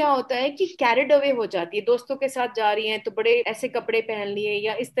बार क्या होता है कि कैरिड अवे हो जाती है, दोस्तों के साथ जा रही हैं तो बड़े ऐसे कपड़े पहन लिए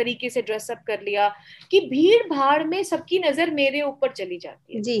या इस तरीके से ड्रेसअप कर लिया कि भीड़ भाड़ में सबकी नजर मेरे ऊपर चली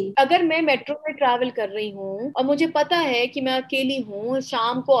जाती है। जी अगर मैं मेट्रो में ट्रैवल कर रही हूँ और मुझे पता है कि मैं अकेली हूँ,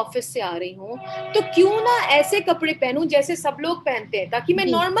 शाम को ऑफिस से आ रही हूँ, तो क्यों ना ऐसे कपड़े पहनूं जैसे सब लोग पहनते हैं, ताकि मैं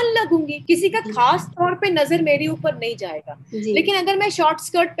जी नॉर्मल लगूंगी, किसी का जी खास तौर पे नजर मेरे ऊपर नहीं जाएगा। जी लेकिन अगर मैं शॉर्ट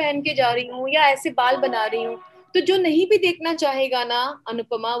स्कर्ट पहन के जा रही हूँ या ऐसे बाल बना रही हूँ, तो जो नहीं भी देखना चाहेगा ना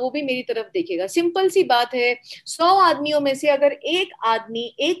अनुपमा, वो भी मेरी तरफ देखेगा। सिंपल सी बात है, 100 आदमियों में से अगर एक आदमी,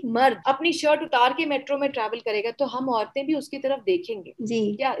 एक मर्द अपनी शर्ट उतार के मेट्रो में ट्रैवल करेगा, तो हम औरतें भी उसकी तरफ देखेंगे। जी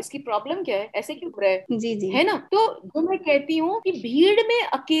क्या इसकी प्रॉब्लम क्या है, ऐसे क्यों हो रहा जी जी है ना? तो जो मैं कहती हूँ कि भीड़ में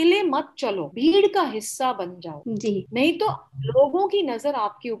अकेले मत चलो, भीड़ का हिस्सा बन जाओ, जी नहीं तो लोगों की नजर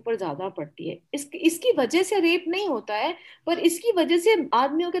आपके ऊपर ज्यादा पड़ती है। इसकी वजह से रेप नहीं होता है, पर इसकी वजह से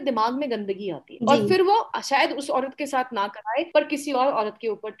आदमियों के दिमाग में गंदगी आती है, जी और फिर वो शायद उस औरत के साथ ना कराए पर किसी और औरत के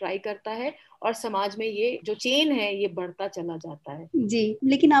ऊपर ट्राई करता है, और समाज में ये जो चेन है ये बढ़ता चला जाता है। जी।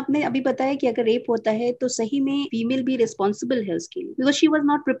 लेकिन आपने अभी बताया कि अगर रेप होता है तो सही में फीमेल भी रिस्पॉन्सिबल है उसके लिए, because she was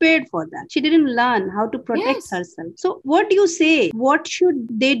not prepared for that, she didn't learn how to protect yes. Herself. So what do you say, what should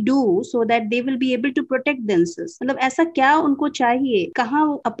they do so that they will be able to protect themselves? मतलब ऐसा क्या उनको चाहिए,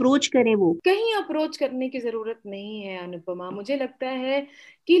 कहाँ approach करें वो? कहीं approach करने की जरूरत नहीं है अनुपमा। मुझे लगता है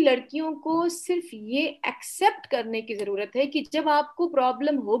कि लड़कियों को सिर्फ ये एक्सेप्ट करने की जरूरत है कि जब आपको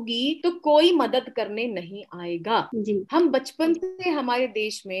प्रॉब्लम होगी तो कोई मदद करने नहीं आएगा। जी हम बचपन से हमारे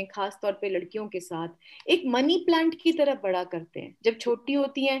देश में खास तौर पे लड़कियों के साथ एक मनी प्लांट की तरह बड़ा करते हैं। जब छोटी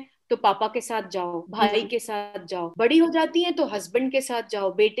होती हैं तो पापा के साथ जाओ, भाई जी के साथ जाओ, बड़ी हो जाती हैं तो हस्बैंड के साथ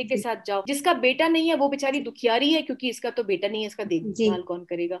जाओ, बेटे के जी साथ जाओ। जिसका बेटा नहीं है वो बेचारी दुखियारी है, क्योंकि इसका तो बेटा नहीं है, इसका जी देखभाल कौन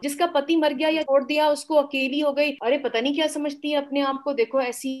करेगा। जिसका पति मर गया या छोड़ दिया, उसको अकेली हो गई, अरे पता नहीं क्या समझती है अपने आप को, देखो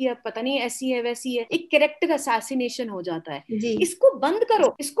ऐसी है, पता नहीं ऐसी है वैसी है, एक कैरेक्टर असैसिनेशन हो जाता है। जी इसको बंद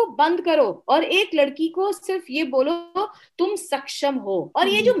करो, इसको बंद करो, और एक लड़की को सिर्फ ये बोलो तुम सक्षम हो। और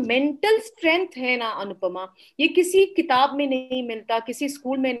ये जी जो मेंटल स्ट्रेंथ है ना अनुपमा, ये किसी किताब में नहीं मिलता, किसी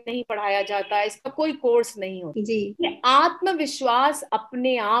स्कूल में नहीं पढ़ाया जाता, इसका कोई कोर्स नहीं होता। जी ये आत्मविश्वास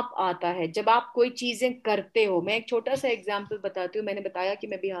अपने आप आता है जब आप कोई चीजें करते हो। मैं एक छोटा सा एग्जांपल बताती हूँ। मैंने बताया कि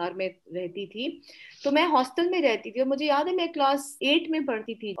मैं बिहार में रहती थी, तो मैं हॉस्टल में रहती थी, और मुझे याद है मैं क्लास 8 में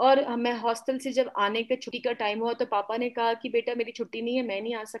पढ़ती थी, और मैं हॉस्टल से जब आने का छुट्टी का टाइम हुआ तो पापा ने कहा कि बेटा मेरी छुट्टी नहीं है, मैं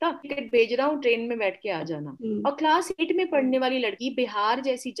नहीं आ सकता, टिकट भेज रहा हूँ, ट्रेन में बैठ के आ जाना। और क्लास 8 में पढ़ने वाली लड़की बिहार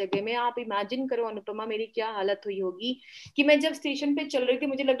जैसी जगह में, आप इमेजिन करो अनुपमा मेरी क्या हालत हुई होगी कि मैं जब स्टेशन पे चल रही थी,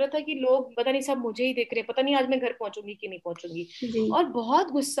 मुझे लग रहा था कि लोग पता नहीं सब मुझे ही देख रहे हैं, पता नहीं आज मैं घर पहुंचूंगी कि नहीं पहुंचूंगी। और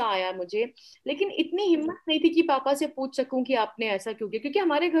बहुत गुस्सा आया मुझे, लेकिन इतनी हिम्मत नहीं थी कि पापा से पूछ सकूं कि आपने ऐसा क्यों किया, क्योंकि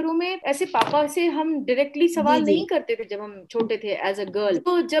हमारे घरों में ऐसे पापा से हम डायरेक्टली सवाल नहीं करते थे जब हम छोटे थे एज अ गर्ल।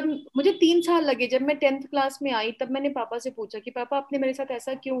 तो जब मुझे 3 साल लगे, जब मैं 10th क्लास में आई, तब मैंने पापा से पूछा कि पापा आपने मेरे साथ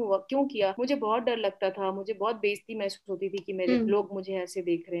ऐसा क्यों हुआ, क्यों किया। मुझे बहुत डर लगता था, मुझे बहुत बेइज्जती महसूस होती थी कि मेरे लोग मुझे ऐसे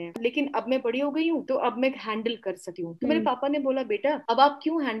देख रहे हैं, लेकिन अब मैं बड़ी हो गई हूँ तो अब मैं हैंडल कर सकती हूँ। तो मेरे पापा ने बोला बेटा अब आप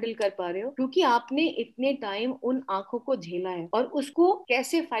क्यों हैंडल कर पा रहे हो, क्योंकि आपने इतने टाइम उन आंखों को झेला है और उसको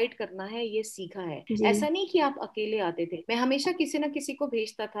कैसे फाइट करना है ये सीखा है। ऐसा नहीं कि आप अकेले आते थे, मैं हमेशा किसी ना किसी को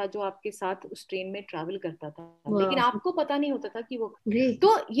भेजता था जो आपके साथ उस ट्रेन में ट्रैवल करता था, लेकिन आपको पता नहीं होता था कि वो।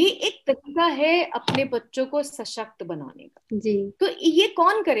 तो ये एक तरीका है अपने बच्चों को सशक्त बनाने का। जी। तो ये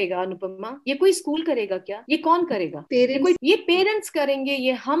कौन करेगा अनुपमा, ये कोई स्कूल करेगा क्या, ये कौन करेगा? ये पेरेंट्स करेंगे,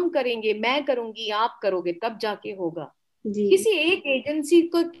 ये हम करेंगे, मैं करूंगी, आप करोगे, तब जाके होगा। जी। किसी एक एजेंसी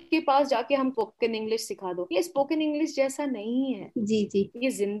को के पास जाके हम स्पोकन इंग्लिश सिखा दो, ये स्पोकन इंग्लिश जैसा नहीं है। जी जी। ये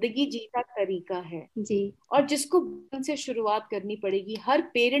जिंदगी जीता तरीका है। जी। और जिसको बचपन से शुरुआत करनी पड़ेगी, हर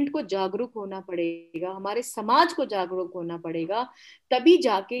पेरेंट को जागरूक होना पड़ेगा, हमारे समाज को जागरूक होना पड़ेगा, तभी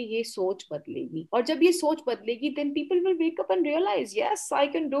जाके ये सोच बदलेगी। और जब ये सोच बदलेगी, then people will wake up and realise yes I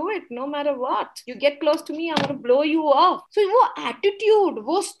can do it, no matter what, you get close to me, I want to blow you of. सो वो एटीट्यूड,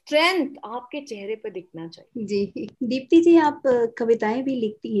 वो स्ट्रेंथ आपके चेहरे पे दिखना चाहिए। जी। दीप्ति जी, आप कविताएं भी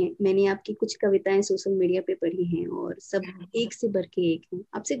लिखती हैं। मैंने आपकी कुछ कविताएं सोशल मीडिया पे पढ़ी हैं और सब एक से बढ़ के एक हैं।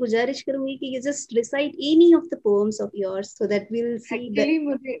 आपसे गुजारिश करूंगी कि you just recite any of the poems of yours so that we will see. Actually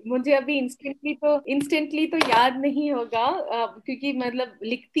मुझे अभी इंस्टेंटली तो याद नहीं होगा, क्योंकि मतलब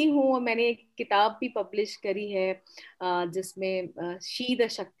लिखती हूँ। मैंने एक किताब भी पब्लिश करी है जिसमें शी द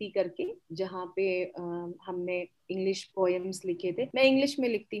शक्ति करके, जहाँ पे हमने इंग्लिश पोएम्स लिखे थे। मैं इंग्लिश में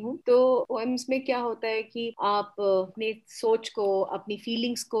लिखती हूँ, तो पोएम्स में क्या होता है कि आप अपने सोच को, अपनी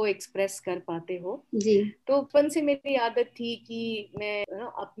फीलिंग्स को एक्सप्रेस कर पाते हो। जी। तो बचपन से मेरी आदत थी कि मैं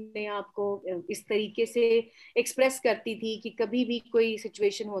अपने आप को इस तरीके से एक्सप्रेस करती थी कि कभी भी कोई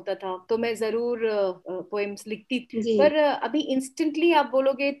सिचुएशन होता था तो मैं जरूर पोएम्स लिखती थी। पर अभी इंस्टेंटली आप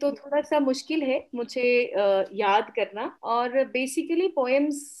बोलोगे तो थोड़ा सा मुश्किल है मुझे याद करना। और बेसिकली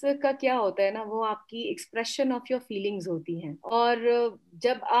पोएम्स का क्या होता है ना, वो आपकी एक्सप्रेशन ऑफ योर फीलिंग्स होती हैं। और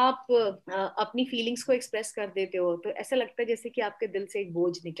जब आप अपनी फीलिंग्स को एक्सप्रेस कर देते हो तो ऐसा लगता है जैसे कि आपके दिल से एक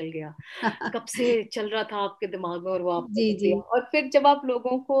बोझ निकल गया, कब से चल रहा था आपके दिमाग में और वो आपको जी निकल जी। गया। और फिर जब आप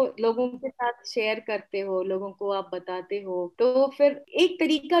लोगों के साथ शेयर करते हो, लोगों को आप बताते हो, तो फिर एक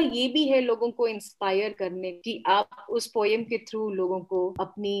तरीका ये भी है लोगों को इंस्पायर करने की, आप उस पोएम के थ्रू लोगों को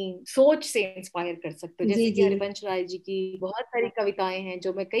अपनी सोच से इंस्पायर कर सकते हो। जी जैसे कि जी। हरिवंश राय जी की बहुत सारी कविताएं हैं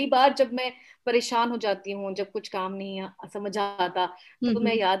जो मैं कई बार, जब मैं परेशान हो जाती हूँ, जब कुछ काम नहीं समझ आता, तो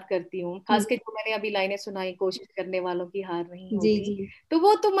मैं याद करती हूँ। खास के जो मैंने अभी लाइनें सुनाई, कोशिश करने वालों की हार नहीं जी होती, जी। तो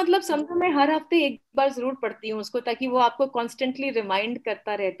वो तो मतलब समझो मैं हर हफ्ते एक बार जरूर पढ़ती हूँ उसको, ताकि वो आपको कॉन्स्टेंटली रिमाइंड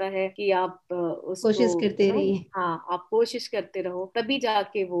करता रहता है कि आप उसको कोशिश करते रहिए। हाँ, आप कोशिश करते रहो, तभी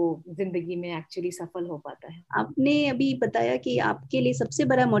जाके वो जिंदगी में एक्चुअली सफल हो पाता है। आपने अभी बताया कि आपके लिए सबसे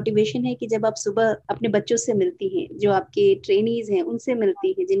बड़ा मोटिवेशन है कि जब आप सुबह अपने बच्चों से मिलती हैं, जो आपके ट्रेनीज हैं उनसे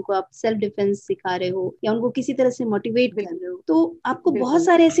मिलती हैं, जिनको आप सेल्फ डिफेंस सिखा रहे हो या उनको किसी तरह से मोटिवेट कर रहे हो, तो आपको बहुत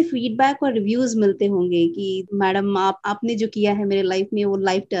सारे ऐसे फीडबैक और रिव्यूज मिलते होंगे कि मैडम आपने जो किया है मेरे लाइफ में वो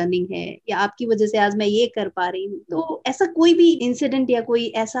लाइफ टर्निंग है, या आपकी वजह से आज मैं ये कर पा रही हूँ। तो ऐसा कोई भी इंसिडेंट या कोई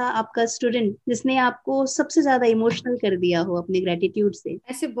ऐसा आपका स्टूडेंट जिसने आपको सबसे ज्यादा इमोशनल कर दिया हो अपने ग्रेटिट्यूड से?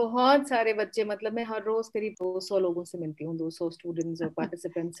 ऐसे बहुत सारे बच्चे, मतलब मैं हर रोज करीब 200 लोगों से मिलती हूँ, 200 स्टूडेंट्स और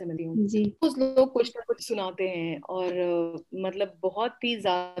पार्टिसिपेंट्स से मिलती हूँ। जी। कुछ लोग कुछ ना कुछ सुनाते हैं और मतलब बहुत ही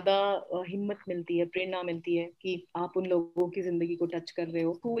ज्यादा हिम्मत मिलती है, प्रेरणा मिलती है कि आप उन लोगों की जिंदगी को टच कर रहे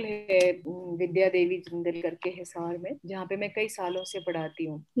हो। स्कूल है विद्या देवी जिंदल करके हिसार में, जहाँ पे मैं कई सालों से पढ़ाती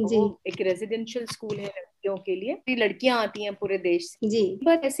हूँ। वो एक रेजिडेंशियल स्कूल है लड़कियों के लिए, लड़कियां आती हैं पूरे देश से। जी।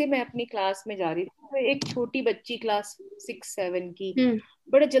 बस ऐसे मैं अपनी क्लास में जा रही थी, तो एक छोटी बच्ची क्लास 6-7 की हम्म।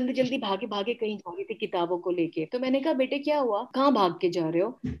 बड़ा जल्दी जल्दी भागे भागे कहीं जा रही थी किताबों को लेके। तो मैंने कहा बेटे क्या हुआ, कहाँ भाग के जा रहे हो?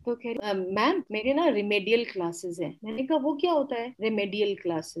 तो कह रही मैम मेरे ना रिमेडियल क्लासेस हैं। मैंने कहा वो क्या होता है रिमेडियल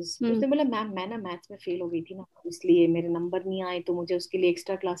क्लासेस? तो उसने बोला मैम मैं ना मैथ्स में फेल हो गई थी ना, इसलिए मेरे नंबर नहीं आए, तो मुझे उसके लिए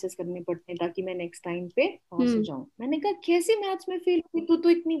एक्स्ट्रा क्लासेस करने पड़ते हैं ताकि मैं नेक्स्ट टाइम पे पास हो जाऊं। मैंने कहा कैसे मैथ्स में फेल हुई, तू तो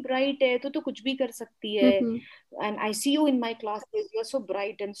इतनी ब्राइट है, तू तो कुछ भी कर सकती है, and I C you in my classes, you are so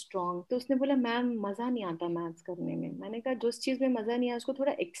bright and strong. तो उसने बोला मैम मजा नहीं आता मैथ्स करने में। मैंने कहा जिस चीज में मजा नहीं आया उसको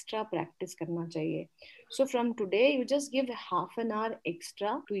थोड़ा एक्स्ट्रा प्रैक्टिस करना चाहिए। So from today you just give half an hour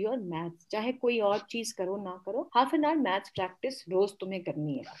extra to your maths, चाहे कोई और चीज करो ना करो, half an hour maths practice रोज तुम्हें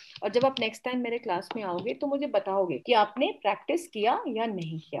करनी है। और जब आप नेक्स्ट टाइम मेरे क्लास में आओगे तो मुझे बताओगे कि आपने प्रैक्टिस किया या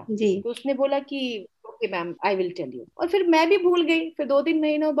नहीं किया। तो उसने बोला कि okay ma'am I will tell you. और फिर मैं भी भूल गई। फिर 2-3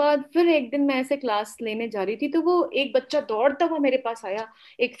 महीनों बाद फिर एक दिन मैं ऐसे क्लास लेने जा रही थी, तो वो एक बच्चा दौड़ता हुआ मेरे पास आया,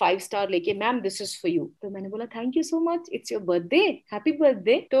 एक 5 स्टार लेके, ma'am this is for you. तो मैंने बोला thank you so much, it's your birthday, happy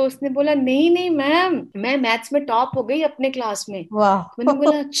birthday. तो उसने बोला नहीं नहीं मैम, मैं मैथ्स में टॉप हो गई अपने क्लास में। वाह। तो मैंने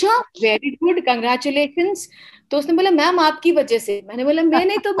बोला अच्छा, वेरी गुड, कंग्रेचुलेशन। तो उसने बोला मैम आपकी वजह से। मैंने बोला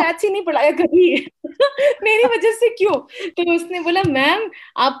मैंने तो मैथ्स ही नहीं पढ़ाया कभी मेरी वजह से क्यों? तो उसने बोला मैम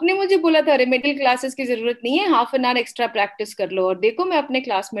आपने मुझे बोला था रेमेडियल क्लासेस की जरूरत नहीं है, half an hour extra practice कर लो, और देखो मैं अपने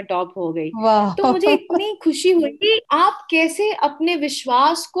क्लास में टॉप हो गई। वाह। तो मुझे इतनी खुशी हुई कि आप कैसे अपने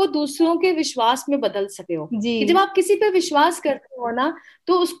विश्वास को दूसरों के विश्वास में बदल सकते हो। जी कि जब आप किसी पे विश्वास करते हो ना,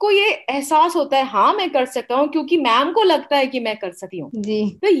 तो उसको ये एहसास होता है हाँ मैं कर सकता हूँ, क्योंकि मैम को लगता है कि मैं कर सकती हूँ। जी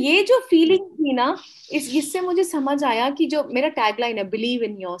तो ये जो फीलिंग थी ना, इससे मुझे समझ आया कि जो मेरा टैगलाइन है, बिलीव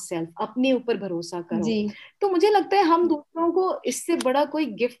इन योर सेल्फ, अपने ऊपर भरोसा करो। जी तो मुझे लगता है हम दूसरों को इससे बड़ा कोई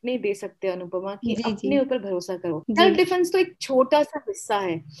गिफ्ट नहीं दे सकते अनुपमा, कि जी जी अपने ऊपर भरोसा करो। जी सेल्फ डिफेंस तो एक छोटा सा हिस्सा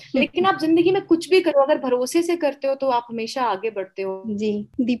है, लेकिन आप जिंदगी में कुछ भी करो, अगर भरोसे से करते हो तो आप हमेशा आगे बढ़ते हो। जी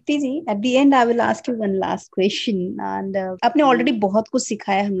दीप्ति जी, at the and I will ask you one last question. And आपने ऑलरेडी बहुत कुछ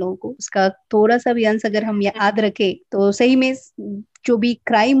सिखाया हम लोगों को, उसका थोड़ा सा भी अंश अगर हम याद रखें तो सही में जो भी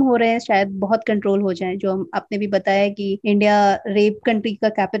क्राइम हो रहे हैं शायद बहुत कंट्रोल हो जाए। जो हम आपने भी बताया कि इंडिया रेप कंट्री का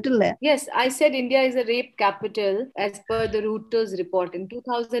कैपिटल है। Yes, I said India is a rape capital as per the Reuters report in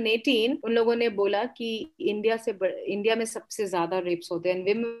 2018। उन लोगों ने बोला कि इंडिया में सबसे ज्यादा रेप्स होते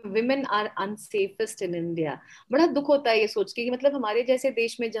हैं, women are unsafest in India. बड़ा दुख होता है ये सोच के कि मतलब हमारे जैसे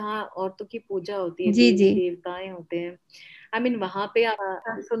देश में जहाँ औरतों की पूजा होती है, जी जी देवी देवताएं होते हैं, आई मीन वहां पे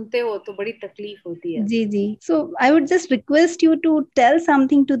सुनते हो तो बड़ी तकलीफ होती है। जी जी so I would just request you to tell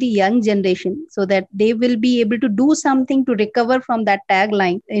something to the young generation so that they will be able to do something to recover from that tag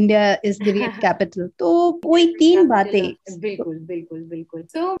line India is the rape capital. तो कोई तीन Capital बातें। of बिल्कुल बिल्कुल बिल्कुल।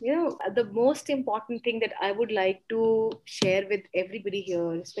 So you know the most important thing that I would like to share with everybody here,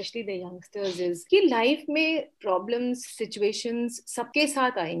 especially the youngsters, is कि life में problems situations सबके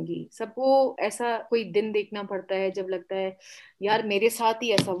साथ आएंगी। सबको ऐसा कोई दिन देखना पड़ता है जब लगता है यार मेरे साथ ही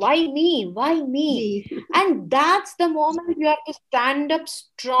ऐसा, why me? Ji And that's the moment you have to stand up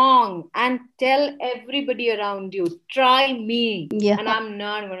strong and tell everybody around you, try me, या and I'm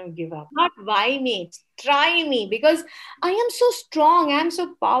not going to give up. Not why me, try me, because I am so strong, I am so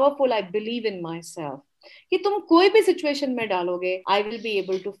powerful, I believe in myself कि तुम कोई भी situation में डालोगे, I will be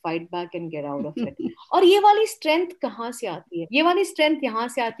able to fight back and get out of it. और ये वाली strength कहाँ से आती है? ये वाली स्ट्रेंथ यहाँ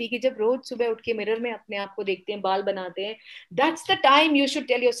से आती है कि जब रोज सुबह उठ के मिरर में अपने आप को देखते हैं, बाल बनाते हैं, that's the time you should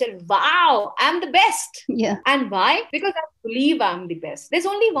tell yourself wow I am the best. या And why? Because I believe I'm the best. There's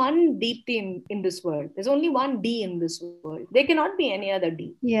only one Deepti in this world. There's only one D in this world. There cannot be any other D.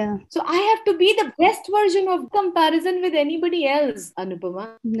 या So I have to be the best version of comparison with anybody else, Anupama.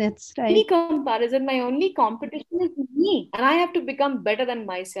 That's Any right. comparison, my only competition is me. And I have to become better than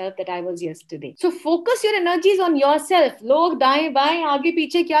myself that I was yesterday. So focus your energies on yourself. लोग दाएं बाएं आगे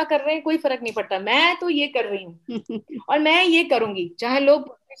पीछे क्या कर रहे हैं कोई फर्क नहीं पड़ता, मैं तो ये कर रही हूँ और मैं ये करूंगी, चाहे लोग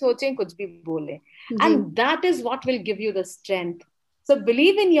कुछ भी सोचें कुछ भी बोले। जी And that is what will give you the strength. So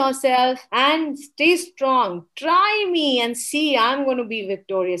believe in yourself and stay strong. Try me and see, I'm going to be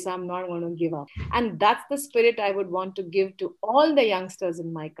victorious. I'm not going to give up. And that's the spirit I would want to give to all the youngsters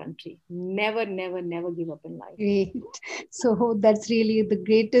in my country. Never, never, never give up in life. great. So that's really the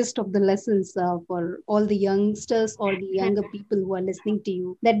greatest of the lessons for all the youngsters or the younger people who are listening to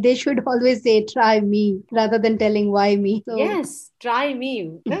you, that they should always say try me rather than telling why me. So Yes, try me.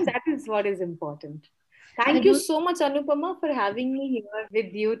 No, that is what is important. I Thank you do. so much, Anupama, for having me here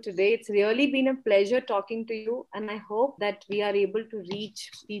with you today. It's really been a pleasure talking to you. And I hope that we are able to reach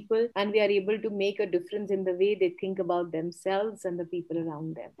people and we are able to make a difference in the way they think about themselves and the people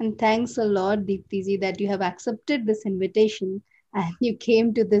around them. And thanks a lot, Deepti ji, that you have accepted this invitation and you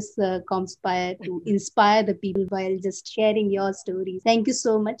came to this Conspire to inspire the people while just sharing your stories. Thank you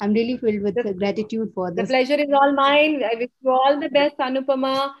so much. I'm really filled with gratitude for The this. pleasure is all mine. I wish you all the best,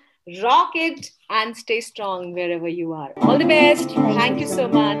 Anupama. Rock it and stay strong wherever you are. All the best. Thank Thank you you so so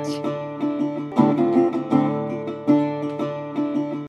much. much.